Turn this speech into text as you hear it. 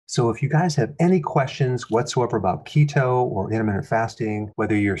So if you guys have any questions whatsoever about keto or intermittent fasting,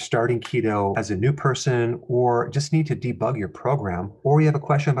 whether you're starting keto as a new person or just need to debug your program, or you have a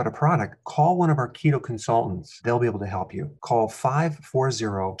question about a product, call one of our keto consultants. They'll be able to help you. Call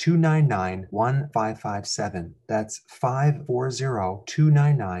 540-299-1557. That's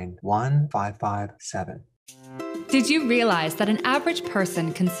 540-299-1557. Did you realize that an average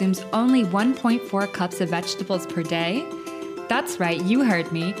person consumes only 1.4 cups of vegetables per day? That's right, you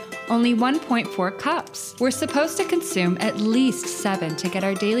heard me. Only 1.4 cups. We're supposed to consume at least 7 to get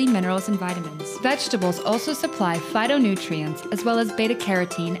our daily minerals and vitamins. Vegetables also supply phytonutrients as well as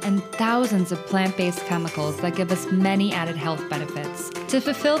beta-carotene and thousands of plant-based chemicals that give us many added health benefits. To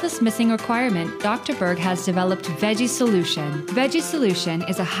fulfill this missing requirement, Dr. Berg has developed Veggie Solution. Veggie Solution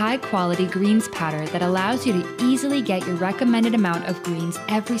is a high-quality greens powder that allows you to easily get your recommended amount of greens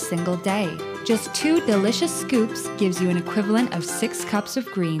every single day. Just 2 delicious scoops gives you an equivalent of 6 cups of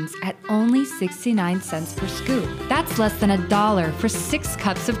greens at only 69 cents per scoop. That's less than $1 for 6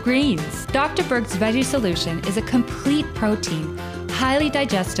 cups of greens. Dr. Berg's Veggie Solution is a complete protein, highly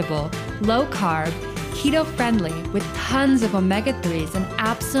digestible, low-carb, keto-friendly with tons of omega-3s and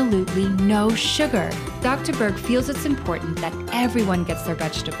absolutely no sugar. Dr. Berg feels it's important that everyone gets their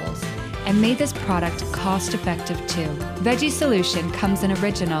vegetables and made this product cost-effective too. Veggie Solution comes in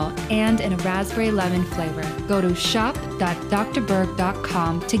original and in a raspberry lemon flavor. Go to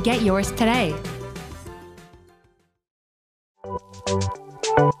shop.drberg.com to get yours today.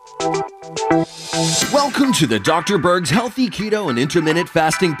 Welcome to the Dr. Berg's Healthy Keto and Intermittent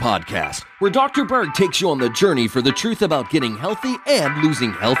Fasting Podcast, where Dr. Berg takes you on the journey for the truth about getting healthy and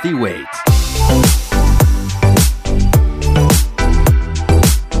losing healthy weight.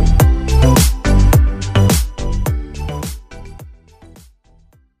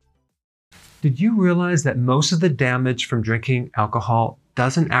 Did you realize that most of the damage from drinking alcohol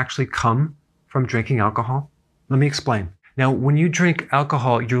doesn't actually come from drinking alcohol? Let me explain. Now, when you drink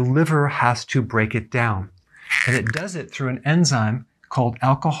alcohol, your liver has to break it down. And it does it through an enzyme called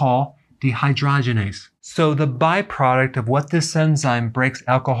alcohol dehydrogenase. So the byproduct of what this enzyme breaks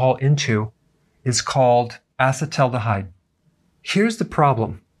alcohol into is called acetaldehyde. Here's the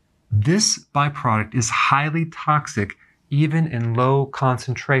problem. This byproduct is highly toxic even in low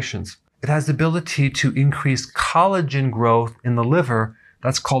concentrations. It has the ability to increase collagen growth in the liver.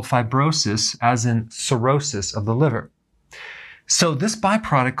 That's called fibrosis, as in cirrhosis of the liver. So this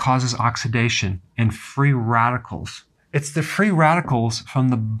byproduct causes oxidation and free radicals. It's the free radicals from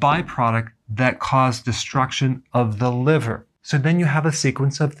the byproduct that cause destruction of the liver. So then you have a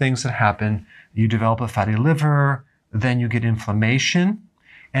sequence of things that happen. You develop a fatty liver, then you get inflammation.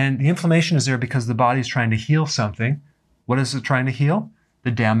 And the inflammation is there because the body is trying to heal something. What is it trying to heal? The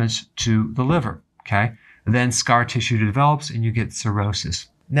damage to the liver, okay? Then scar tissue develops and you get cirrhosis.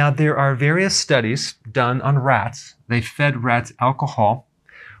 Now, there are various studies done on rats. They fed rats alcohol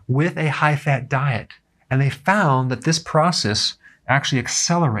with a high-fat diet, and they found that this process actually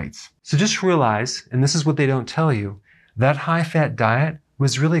accelerates. So just realize, and this is what they don't tell you, that high-fat diet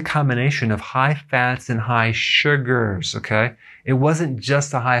was really a combination of high fats and high sugars, okay? It wasn't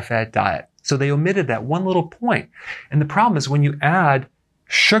just a high-fat diet. So they omitted that one little point. And the problem is when you add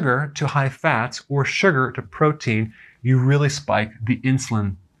sugar to high fats or sugar to protein, you really spike the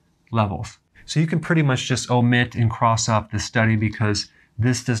insulin levels. So you can pretty much just omit and cross off this study because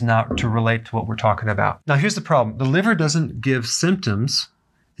this does not relate to what we're talking about. Now here's the problem. The liver doesn't give symptoms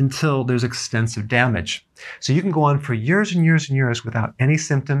until there's extensive damage. So you can go on for years and years and years without any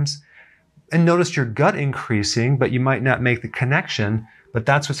symptoms and notice your gut increasing, but you might not make the connection. But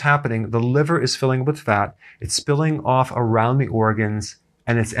that's what's happening. The liver is filling with fat. It's spilling off around the organs,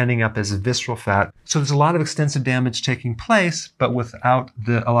 and it's ending up as visceral fat. So there's a lot of extensive damage taking place, but without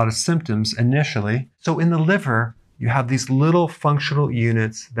a lot of symptoms initially. So in the liver, you have these little functional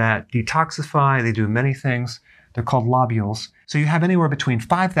units that detoxify. They do many things. They're called lobules. So you have anywhere between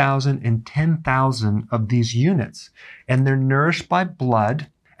 5,000 and 10,000 of these units, and they're nourished by blood,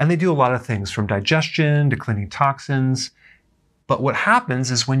 and they do a lot of things from digestion to cleaning toxins. But what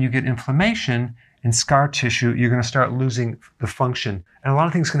happens is when you get inflammation and scar tissue, you're going to start losing the function. And a lot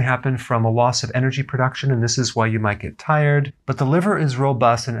of things can happen from a loss of energy production, and this is why you might get tired. But the liver is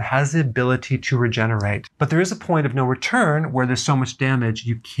robust and it has the ability to regenerate. But there is a point of no return where there's so much damage,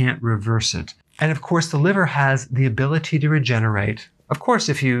 you can't reverse it. And of course, the liver has the ability to regenerate, of course,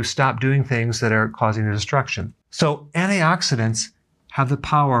 if you stop doing things that are causing the destruction. So antioxidants have the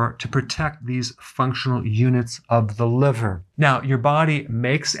power to protect these functional units of the liver. Now, your body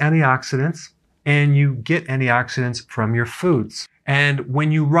makes antioxidants, and you get antioxidants from your foods. And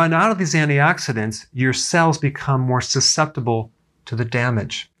when you run out of these antioxidants, your cells become more susceptible to the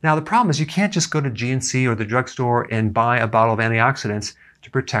damage. Now, the problem is you can't just go to GNC or the drugstore and buy a bottle of antioxidants to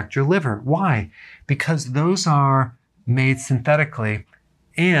protect your liver. Why? Because those are made synthetically,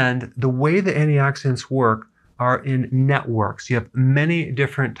 and the way the antioxidants work are in networks. You have many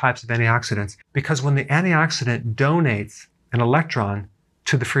different types of antioxidants because when the antioxidant donates an electron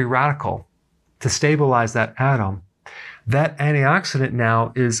to the free radical to stabilize that atom, that antioxidant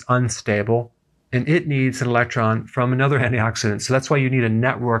now is unstable and it needs an electron from another antioxidant. So that's why you need a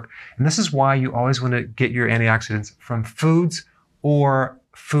network. And this is why you always want to get your antioxidants from foods or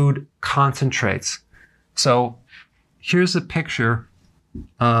food concentrates. So here's a picture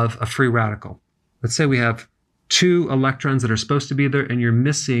of a free radical. Let's say we have 2 electrons that are supposed to be there and you're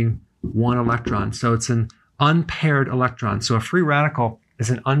missing 1 electron. So it's an unpaired electron. So a free radical is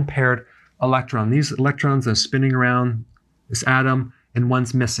an unpaired electron. These electrons are spinning around this atom and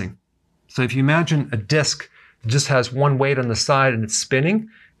one's missing. So if you imagine a disk that just has one weight on the side and it's spinning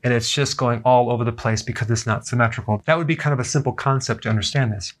and it's just going all over the place because it's not symmetrical. That would be kind of a simple concept to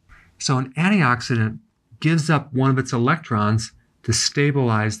understand this. So an antioxidant gives up one of its electrons to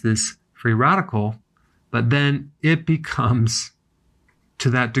stabilize this free radical, but then it becomes, to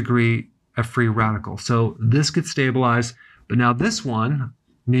that degree, a free radical. So this gets stabilized, but now this one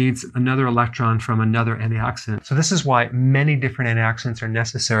needs another electron from another antioxidant. So this is why many different antioxidants are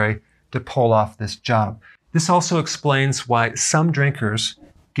necessary to pull off this job. This also explains why some drinkers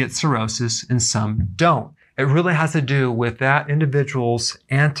get cirrhosis and some don't. It really has to do with that individual's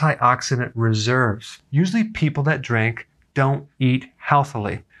antioxidant reserves. Usually people that drink don't eat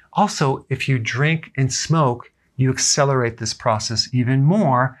healthily. Also, if you drink and smoke, you accelerate this process even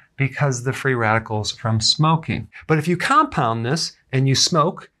more because of the free radicals from smoking. But if you compound this and you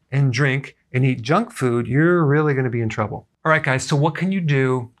smoke and drink and eat junk food, you're really going to be in trouble. All right, guys, so what can you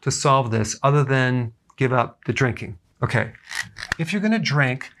do to solve this other than give up the drinking? Okay, if you're going to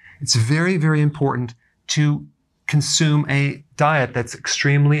drink, it's very, very important to consume a diet that's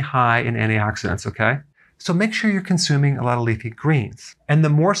extremely high in antioxidants, okay? So make sure you're consuming a lot of leafy greens. And the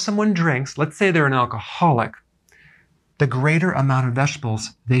more someone drinks, let's say they're an alcoholic, the greater amount of vegetables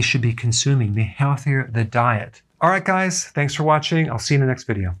they should be consuming, the healthier the diet. All right, guys, thanks for watching. I'll see you in the next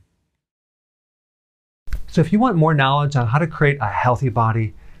video. So if you want more knowledge on how to create a healthy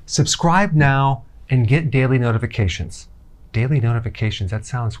body, subscribe now and get daily notifications. Daily notifications, that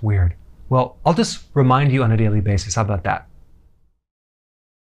sounds weird. Well, I'll just remind you on a daily basis. How about that?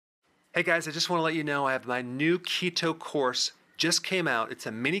 Hey guys, I just want to let you know I have my new keto course just came out. It's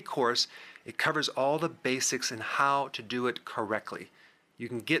a mini course. It covers all the basics and how to do it correctly. You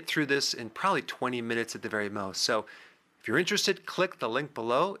can get through this in probably 20 minutes at the very most. So if you're interested, click the link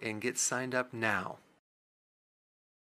below and get signed up now.